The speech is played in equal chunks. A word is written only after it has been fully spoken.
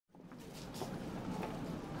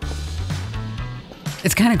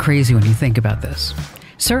It's kind of crazy when you think about this.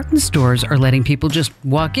 Certain stores are letting people just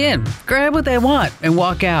walk in, grab what they want, and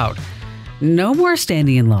walk out. No more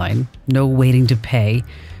standing in line, no waiting to pay,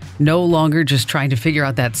 no longer just trying to figure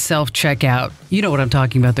out that self-checkout. You know what I'm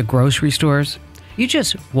talking about, the grocery stores. You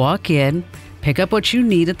just walk in, pick up what you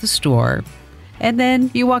need at the store, and then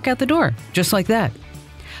you walk out the door, just like that.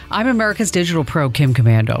 I'm America's digital pro, Kim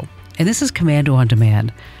Commando, and this is Commando on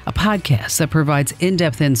Demand, a podcast that provides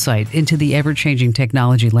in-depth insight into the ever-changing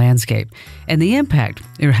technology landscape and the impact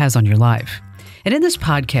it has on your life. And in this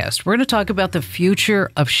podcast, we're going to talk about the future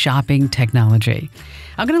of shopping technology.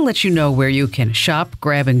 I'm going to let you know where you can shop,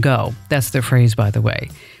 grab, and go. That's the phrase, by the way,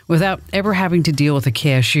 without ever having to deal with a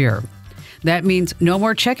cashier. That means no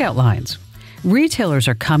more checkout lines. Retailers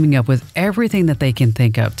are coming up with everything that they can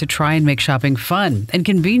think of to try and make shopping fun and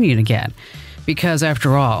convenient again. Because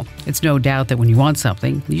after all, it's no doubt that when you want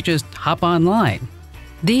something, you just hop online.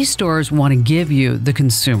 These stores want to give you, the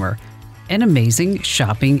consumer, an amazing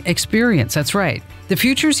shopping experience. That's right. The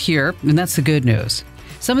future's here, and that's the good news.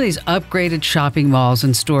 Some of these upgraded shopping malls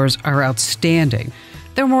and stores are outstanding.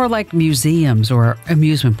 They're more like museums or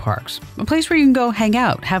amusement parks, a place where you can go hang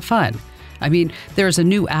out, have fun. I mean, there's a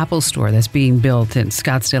new Apple store that's being built in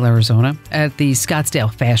Scottsdale, Arizona, at the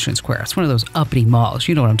Scottsdale Fashion Square. It's one of those uppity malls.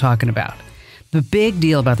 You know what I'm talking about. The big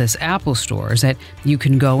deal about this Apple store is that you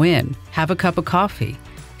can go in, have a cup of coffee,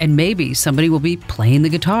 and maybe somebody will be playing the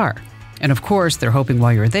guitar. And of course, they're hoping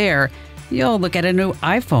while you're there, you'll look at a new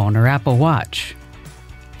iPhone or Apple Watch.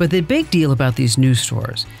 But the big deal about these new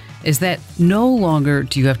stores is that no longer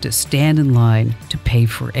do you have to stand in line to pay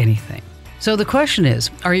for anything. So the question is,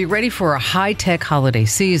 are you ready for a high-tech holiday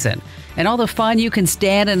season and all the fun you can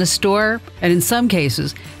stand in a store and in some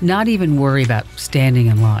cases, not even worry about standing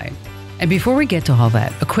in line? And before we get to all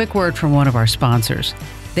that, a quick word from one of our sponsors.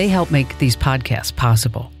 They help make these podcasts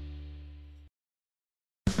possible.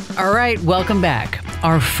 All right, welcome back.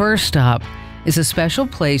 Our first stop is a special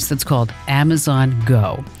place that's called Amazon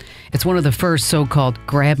Go. It's one of the first so-called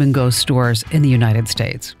grab-and-go stores in the United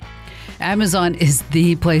States. Amazon is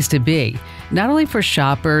the place to be, not only for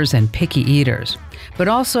shoppers and picky eaters, but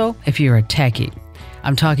also if you're a techie.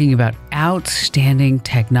 I'm talking about outstanding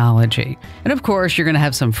technology. And of course, you're going to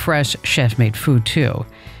have some fresh chef-made food too.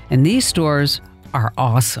 And these stores are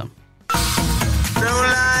awesome. No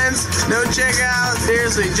lines, no checkout.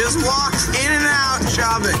 Seriously, just walk in and out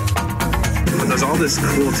shopping. There's all this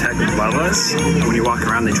cool tech above us. When you walk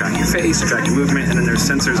around, they track your face, track your movement, and then there's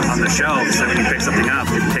sensors on the shelves that when you pick something up,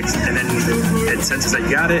 it picks, and then it senses that you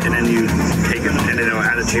got it, and then you take it, and it'll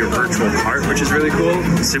add it to your virtual cart, which is really cool.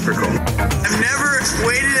 Super cool. I've never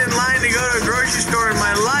waited in line to go to a grocery store in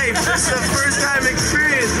my life. This is a first-time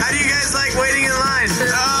experience. How do you guys like waiting in line?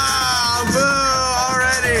 Oh, boo,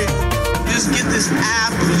 already. Just get this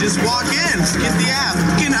app. You just walk in. Get the app.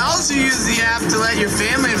 You can also use the app to let your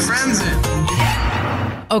family and friends in.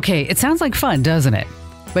 Okay, it sounds like fun, doesn't it?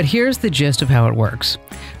 But here's the gist of how it works.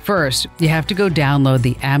 First, you have to go download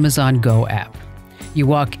the Amazon Go app. You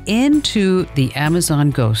walk into the Amazon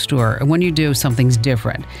Go store, and when you do, something's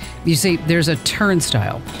different. You see, there's a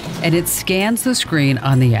turnstile, and it scans the screen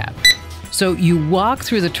on the app. So you walk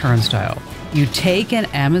through the turnstile, you take an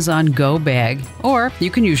Amazon Go bag, or you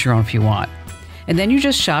can use your own if you want, and then you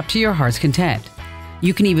just shop to your heart's content.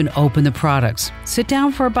 You can even open the products, sit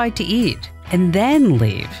down for a bite to eat, and then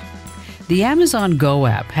leave. The Amazon Go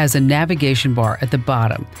app has a navigation bar at the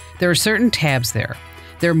bottom. There are certain tabs there.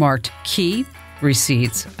 They're marked Key,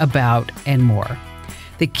 Receipts, About, and more.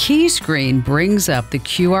 The key screen brings up the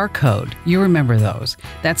QR code. You remember those.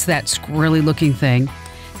 That's that squirrely looking thing.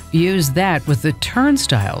 Use that with the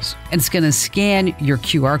turnstiles, and it's going to scan your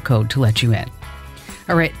QR code to let you in.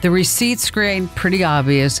 All right, the receipt screen, pretty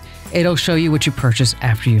obvious. It'll show you what you purchased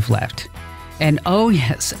after you've left. And oh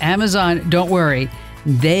yes, Amazon, don't worry,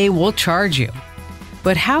 they will charge you.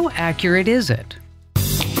 But how accurate is it?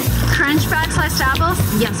 Crunch Bag sliced apples?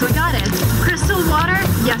 Yes, we got it. Crystal water?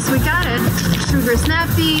 Yes, we got it. Sugar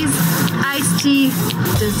snappies, iced tea,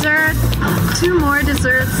 dessert, 2 more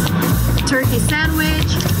desserts, turkey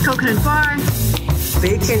sandwich, coconut bar.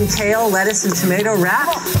 Bacon, kale, lettuce, and tomato wrap,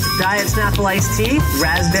 diet Snapple iced tea,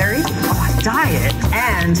 raspberry, diet,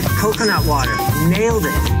 and coconut water. Nailed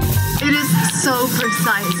it. It is so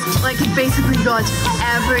precise. Like, it basically got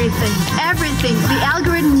everything. Everything. The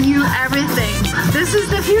algorithm knew everything. This is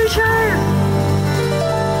the future.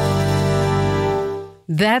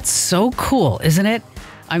 That's so cool, isn't it?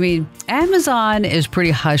 I mean, Amazon is pretty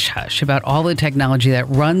hush-hush about all the technology that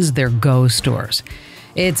runs their Go stores.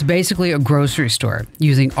 It's basically a grocery store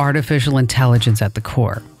using artificial intelligence at the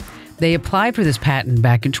core. They applied for this patent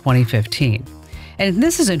back in 2015. And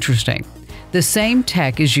this is interesting. The same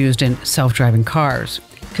tech is used in self-driving cars,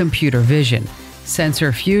 computer vision,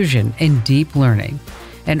 sensor fusion, and deep learning.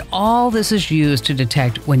 And all this is used to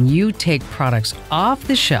detect when you take products off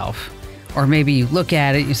the shelf, or maybe you look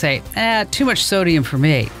at it, you say, too much sodium for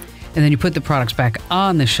me. And then you put the products back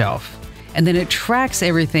on the shelf. And then it tracks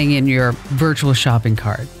everything in your virtual shopping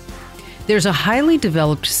cart. There's a highly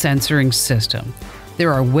developed sensoring system.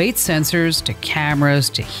 There are weight sensors to cameras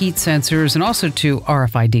to heat sensors and also to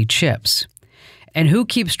RFID chips. And who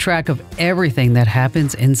keeps track of everything that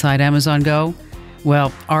happens inside Amazon Go?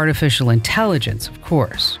 Well, artificial intelligence, of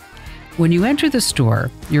course. When you enter the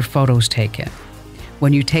store, your photo's taken.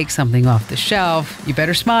 When you take something off the shelf, you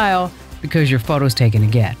better smile because your photo's taken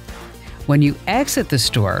again. When you exit the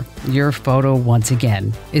store, your photo once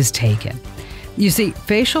again is taken. You see,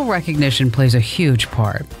 facial recognition plays a huge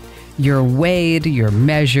part. You're weighed, you're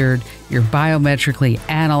measured, you're biometrically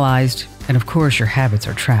analyzed, and of course your habits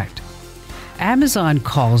are tracked. Amazon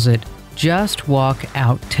calls it just walk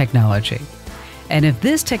out technology. And if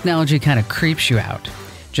this technology kind of creeps you out,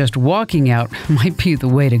 just walking out might be the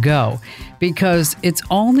way to go because it's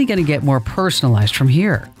only going to get more personalized from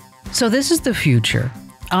here. So this is the future.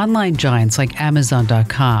 Online giants like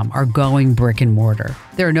Amazon.com are going brick and mortar.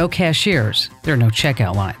 There are no cashiers, there are no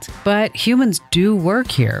checkout lines. But humans do work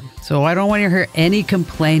here, so I don't want to hear any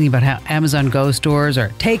complaining about how Amazon Go stores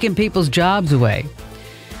are taking people's jobs away.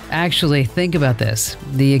 Actually, think about this.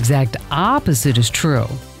 The exact opposite is true.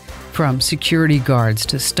 From security guards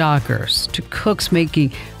to stockers to cooks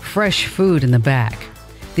making fresh food in the back,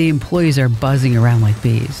 the employees are buzzing around like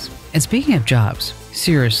bees. And speaking of jobs,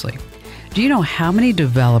 seriously, do you know how many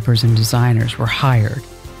developers and designers were hired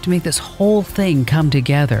to make this whole thing come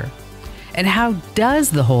together? And how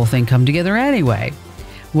does the whole thing come together anyway?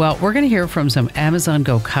 Well, we're going to hear from some Amazon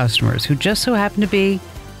Go customers who just so happen to be,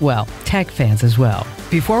 well, tech fans as well.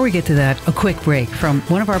 Before we get to that, a quick break from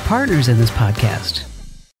one of our partners in this podcast.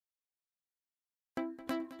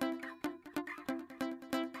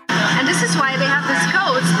 And this is why they have this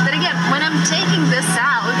code that, again, when I'm taking this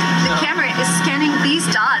out, the camera is scanning these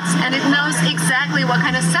dots and it knows exactly what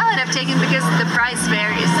kind of salad I've taken because the price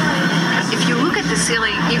varies. If you look at the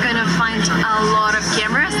ceiling, you're going to find a lot of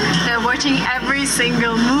cameras that are watching every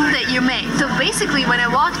single move that you make. So basically, when I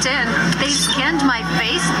walked in, they scanned my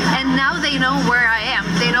face and now they know where I am.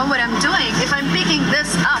 They know what I'm doing. If I'm picking this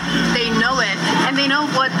up, they know it and they know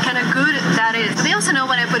what kind of good that is. They also know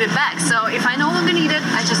when I put it back. So if I no longer need it,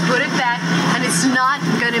 I just put it back and it's not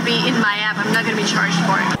going to be in my app. I'm not going to be charged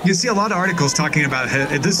for it. You see a lot of articles talking about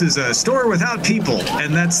this is a store without people,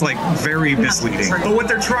 and that's like very misleading. But what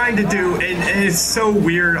they're trying to do, and it's so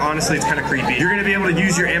weird, honestly, it's kind of creepy. You're going to be able to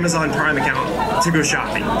use your Amazon Prime account to go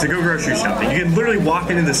shopping, to go grocery shopping. You can literally walk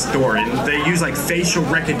into the store and they use like facial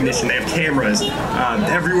recognition. They have cameras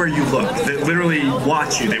everywhere you look that literally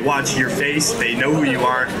watch you. They watch your face. They know who you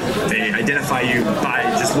are. They identify you by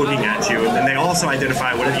just looking at you. And then they also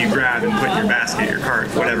identify whatever you grab and put in your basket, your cart,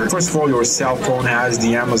 whatever. First of all, your cell phone has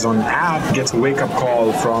the Amazon app, gets a wake-up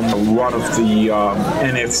call from one of the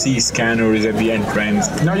NFC scanners at the entrance.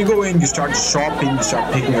 Now you go in, you start shopping, you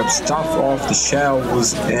start picking up stuff off the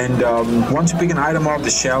shelves, and once you pick an item off the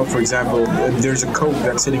shelf, for example, there's a Coke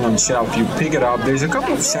that's sitting on the shelf, you pick it up, there's a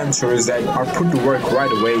couple of sensors that are put to work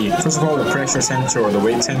right away. First of all, the pressure sensor or the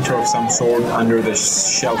weight sensor of some sort under the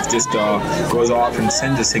shelf just goes off and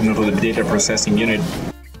sends a signal to the data processing unit.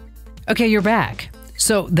 Okay, you're back.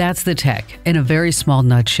 So that's the tech in a very small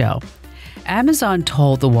nutshell. Amazon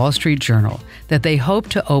told the Wall Street Journal that they hope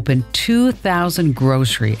to open 2,000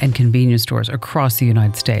 grocery and convenience stores across the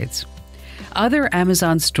United States. Other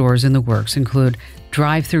Amazon stores in the works include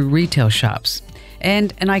drive-through retail shops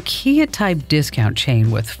and an IKEA-type discount chain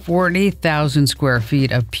with 40,000 square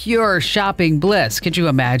feet of pure shopping bliss. Could you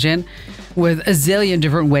imagine? With a zillion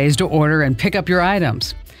different ways to order and pick up your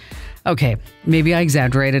items. Okay, maybe I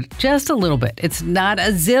exaggerated just a little bit. It's not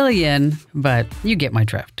a zillion, but you get my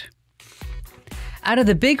drift. Out of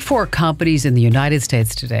the big four companies in the United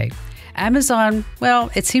States today, Amazon, well,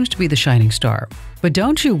 it seems to be the shining star. But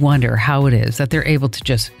don't you wonder how it is that they're able to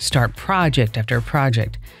just start project after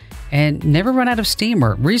project and never run out of steam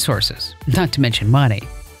or resources, not to mention money?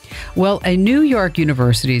 Well, a New York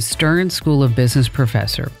University's Stern School of Business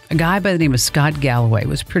professor, a guy by the name of Scott Galloway,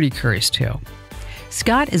 was pretty curious too.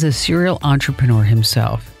 Scott is a serial entrepreneur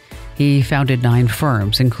himself. He founded 9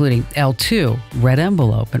 firms, including L2, Red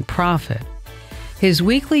Envelope, and Profit. His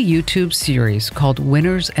weekly YouTube series called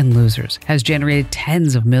Winners and Losers has generated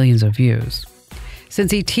tens of millions of views.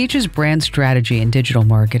 Since he teaches brand strategy and digital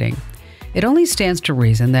marketing, it only stands to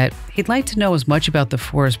reason that he'd like to know as much about the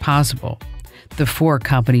 4 as possible. The 4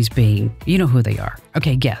 companies being, you know who they are.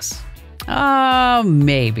 Okay, guess.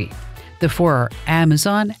 Maybe. The four are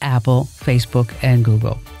Amazon, Apple, Facebook, and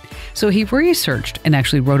Google. So he researched and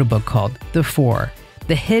actually wrote a book called The Four,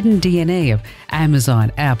 The Hidden DNA of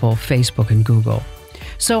Amazon, Apple, Facebook, and Google.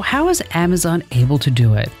 So how is Amazon able to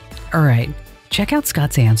do it? All right, check out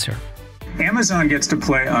Scott's answer. Amazon gets to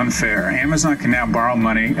play unfair. Amazon can now borrow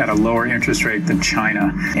money at a lower interest rate than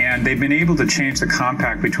China. And they've been able to change the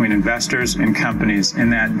compact between investors and companies in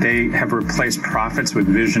that they have replaced profits with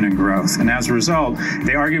vision and growth. And as a result,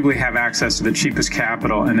 they arguably have access to the cheapest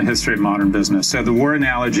capital in the history of modern business. So the war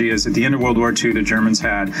analogy is at the end of World War II, the Germans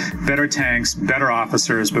had better tanks, better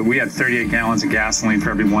officers, but we had 38 gallons of gasoline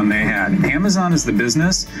for every one they had. Amazon is the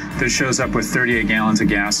business that shows up with 38 gallons of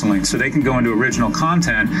gasoline. So they can go into original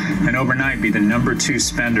content and overnight be the #2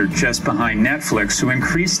 spender just behind Netflix, who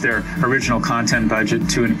increased their original content budget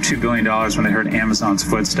to $2 billion when they heard Amazon's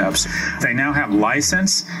footsteps. They now have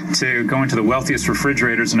license to go into the wealthiest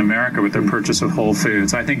refrigerators in America with their purchase of Whole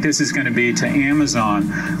Foods. I think this is going to be to Amazon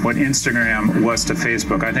what Instagram was to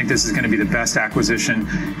Facebook. I think this is going to be the best acquisition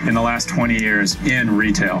in the last 20 years in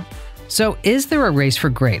retail. So is there a race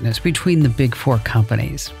for greatness between the big four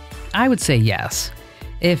companies? I would say yes.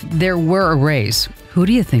 If there were a race, who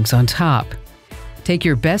do you think's on top? Take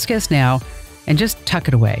your best guess now and just tuck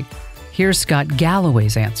it away. Here's Scott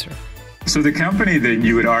Galloway's answer. So the company that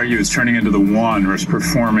you would argue is turning into the one or is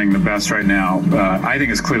performing the best right now, I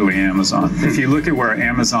think is clearly Amazon. If you look at where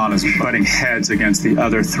Amazon is butting heads against the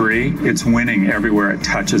other three, it's winning everywhere it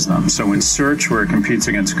touches them. So in search, where it competes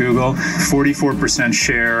against Google, 44%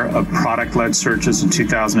 share of product-led searches in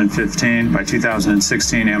 2015. By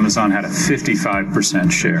 2016, Amazon had a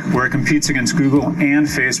 55% share. Where it competes against Google and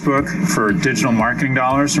Facebook for digital marketing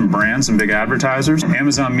dollars from brands and big advertisers,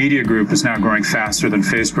 Amazon Media Group is now growing faster than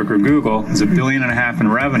Facebook or Google. Is $1.5 billion in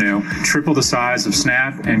revenue, triple the size of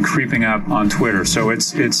Snap, and creeping up on Twitter. So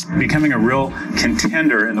it's becoming a real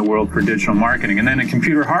contender in the world for digital marketing. And then in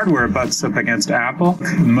computer hardware, it butts up against Apple.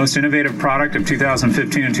 The most innovative product of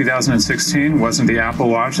 2015 and 2016 wasn't the Apple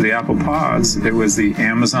Watch or the Apple Pods. It was the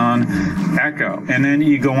Amazon Echo. And then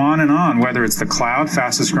you go on, whether it's the cloud,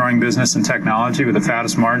 fastest growing business in technology with the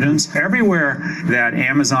fattest margins. Everywhere that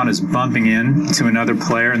Amazon is bumping into another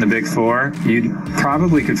player in the big four, you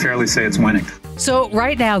probably could fairly say it's winning. So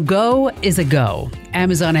right now, go is a go.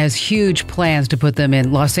 Amazon has huge plans to put them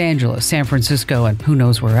in Los Angeles, San Francisco, and who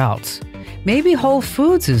knows where else. Maybe Whole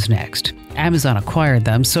Foods is next. Amazon acquired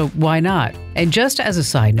them, so why not? And just as a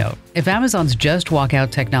side note, if Amazon's just walkout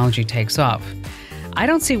technology takes off, I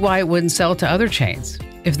don't see why it wouldn't sell to other chains.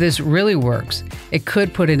 If this really works, it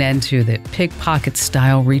could put an end to the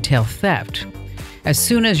pickpocket-style retail theft. As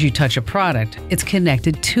soon as you touch a product, it's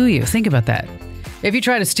connected to you. Think about that. If you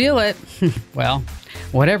try to steal it, well,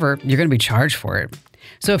 whatever, you're going to be charged for it.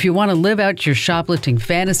 So if you want to live out your shoplifting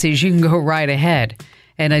fantasies, you can go right ahead.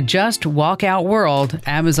 In a just walkout world,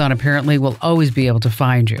 Amazon apparently will always be able to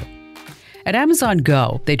find you. At Amazon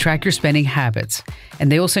Go, they track your spending habits,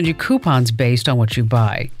 and they will send you coupons based on what you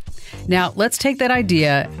buy. Now, let's take that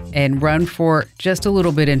idea and run for just a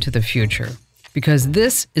little bit into the future, because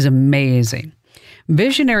this is amazing.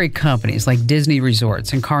 Visionary companies like Disney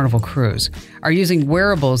Resorts and Carnival Cruise are using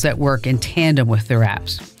wearables that work in tandem with their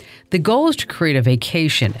apps. The goal is to create a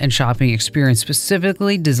vacation and shopping experience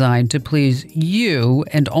specifically designed to please you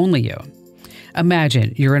and only you.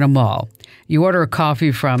 Imagine you're in a mall. You order a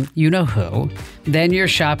coffee from you-know-who, then you're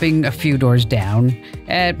shopping a few doors down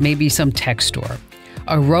at maybe some tech store.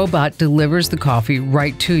 A robot delivers the coffee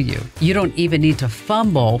right to you. You don't even need to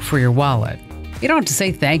fumble for your wallet. You don't have to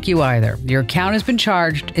say thank you either. Your account has been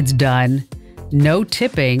charged, it's done, no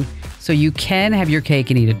tipping, so you can have your cake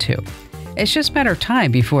and eat it too. It's just a matter of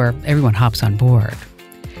time before everyone hops on board.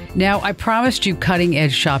 Now, I promised you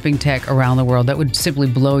cutting-edge shopping tech around the world that would simply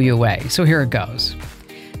blow you away, so here it goes.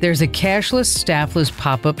 There's a cashless, staffless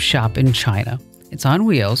pop-up shop in China. It's on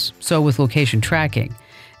wheels, so with location tracking,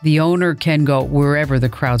 the owner can go wherever the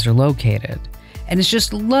crowds are located, and it's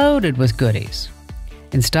just loaded with goodies.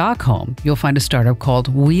 In Stockholm, you'll find a startup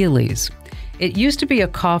called Wheelies. It used to be a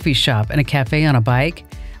coffee shop and a cafe on a bike,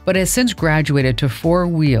 but has since graduated to 4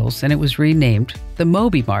 wheels and it was renamed the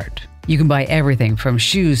Moby Mart. You can buy everything from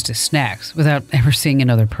shoes to snacks without ever seeing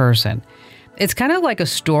another person. It's kind of like a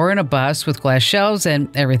store in a bus with glass shelves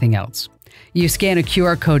and everything else. You scan a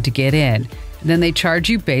QR code to get in, and then they charge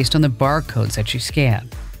you based on the barcodes that you scan.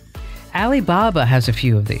 Alibaba has a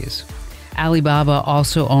few of these. Alibaba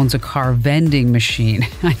also owns a car vending machine.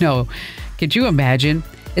 I know. Could you imagine?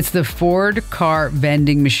 It's the Ford car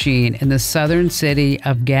vending machine in the southern city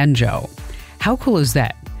of Guangzhou. How cool is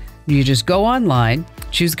that? You just go online,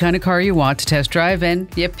 choose the kind of car you want to test drive, and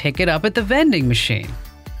you pick it up at the vending machine.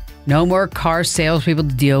 No more car salespeople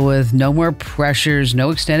to deal with, no more pressures,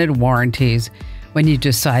 no extended warranties. When you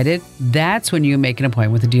decided, that's when you make an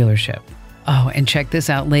appointment with a dealership. Oh, and check this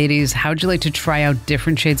out, ladies. How'd you like to try out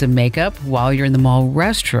different shades of makeup while you're in the mall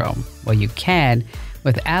restroom? Well, you can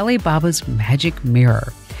with Alibaba's Magic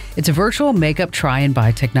Mirror. It's a virtual makeup try and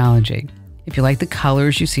buy technology. If you like the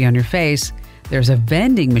colors you see on your face, there's a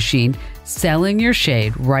vending machine selling your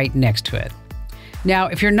shade right next to it. Now,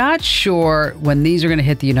 if you're not sure when these are going to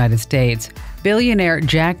hit the United States, billionaire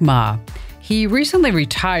Jack Ma, he recently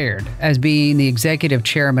retired as being the executive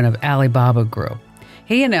chairman of Alibaba Group.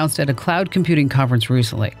 He announced at a cloud computing conference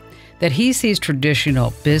recently that he sees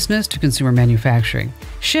traditional business to consumer manufacturing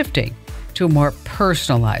shifting to a more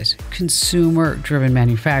personalized, consumer-driven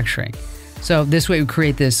manufacturing. So this way we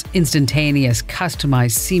create this instantaneous,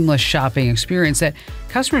 customized, seamless shopping experience that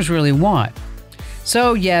customers really want.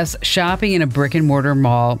 So yes, shopping in a brick-and-mortar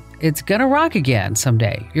mall, it's gonna rock again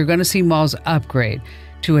someday. You're gonna see malls upgrade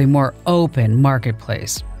to a more open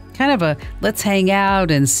marketplace. Kind of a let's hang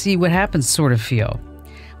out and see what happens sort of feel.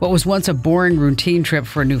 What was once a boring routine trip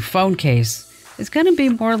for a new phone case is gonna be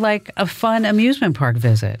more like a fun amusement park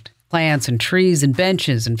visit. Plants and trees and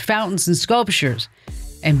benches and fountains and sculptures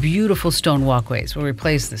and beautiful stone walkways will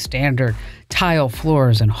replace the standard tile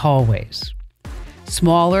floors and hallways.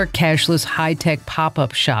 Smaller, cashless, high-tech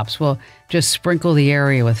pop-up shops will just sprinkle the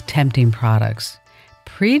area with tempting products,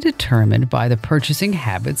 predetermined by the purchasing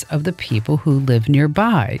habits of the people who live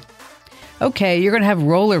nearby. Okay, you're going to have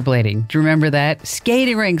rollerblading. Do you remember that?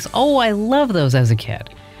 Skating rinks. Oh, I love those as a kid.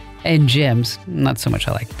 And gyms. Not so much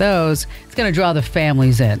I like those. It's going to draw the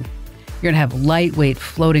families in. You're going to have lightweight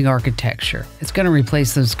floating architecture. It's going to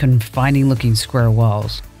replace those confining-looking square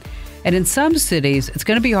walls. And in some cities, it's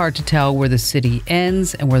going to be hard to tell where the city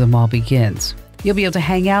ends and where the mall begins. You'll be able to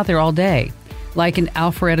hang out there all day, like in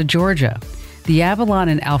Alpharetta, Georgia. The Avalon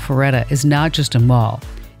in Alpharetta is not just a mall.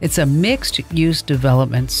 It's a mixed-use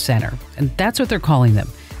development center, and that's what they're calling them,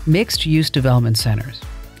 mixed-use development centers.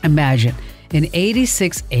 Imagine an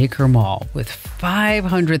 86-acre mall with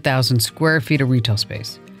 500,000 square feet of retail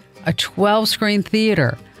space, a 12-screen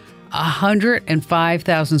theater,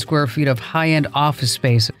 105,000 square feet of high-end office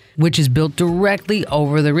space, which is built directly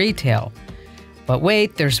over the retail. But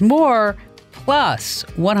wait, there's more, plus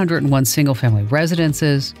 101 single-family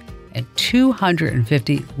residences and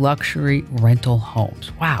 250 luxury rental homes.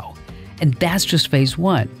 Wow. And that's just phase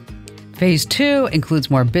one. Phase two includes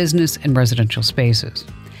more business and residential spaces.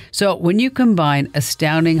 So when you combine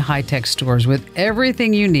astounding high-tech stores with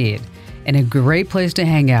everything you need and a great place to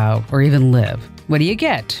hang out or even live, what do you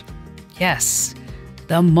get? Yes,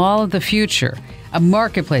 the mall of the future, a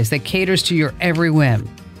marketplace that caters to your every whim,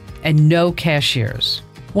 and no cashiers.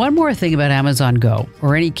 One more thing about Amazon Go,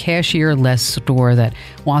 or any cashier-less store that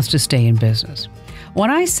wants to stay in business.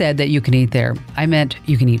 When I said that you can eat there, I meant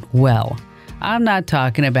you can eat well. I'm not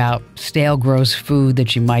talking about stale, gross food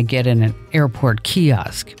that you might get in an airport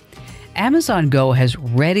kiosk. Amazon Go has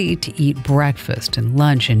ready-to-eat breakfast and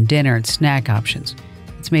lunch and dinner and snack options.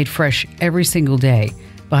 It's made fresh every single day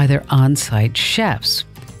by their on-site chefs.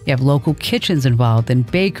 You have local kitchens involved and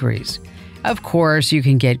bakeries. Of course, you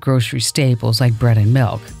can get grocery staples like bread and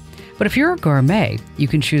milk. But if you're a gourmet, you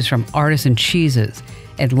can choose from artisan cheeses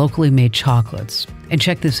and locally made chocolates. And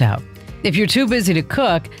check this out. If you're too busy to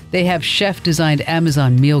cook, they have chef-designed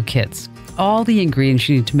Amazon meal kits. All the ingredients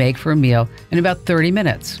you need to make for a meal in about 30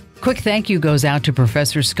 minutes. Quick thank you goes out to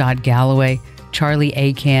Professor Scott Galloway, Charlie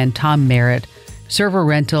Acan, Tom Merritt, Server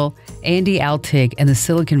Rental, Andy Altig, and the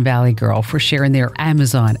Silicon Valley Girl for sharing their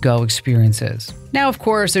Amazon Go experiences. Now, of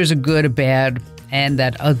course, there's a good, a bad, and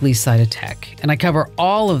that ugly side of tech. And I cover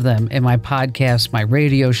all of them in my podcasts, my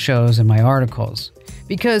radio shows, and my articles.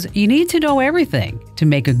 Because you need to know everything to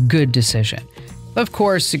make a good decision. Of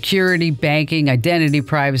course, security, banking, identity,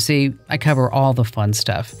 privacy, I cover all the fun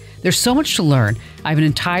stuff. There's so much to learn. I have an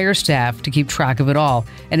entire staff to keep track of it all,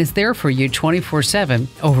 and it's there for you 24/7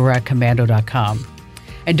 over at Komando.com.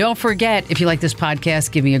 And don't forget, if you like this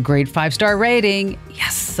podcast, give me a great 5-star rating.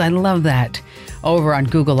 Yes, I love that. Over on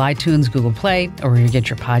Google iTunes, Google Play, or where you get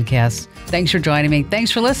your podcasts. Thanks for joining me.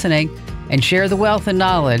 Thanks for listening. And share the wealth and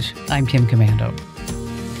knowledge. I'm Kim Komando.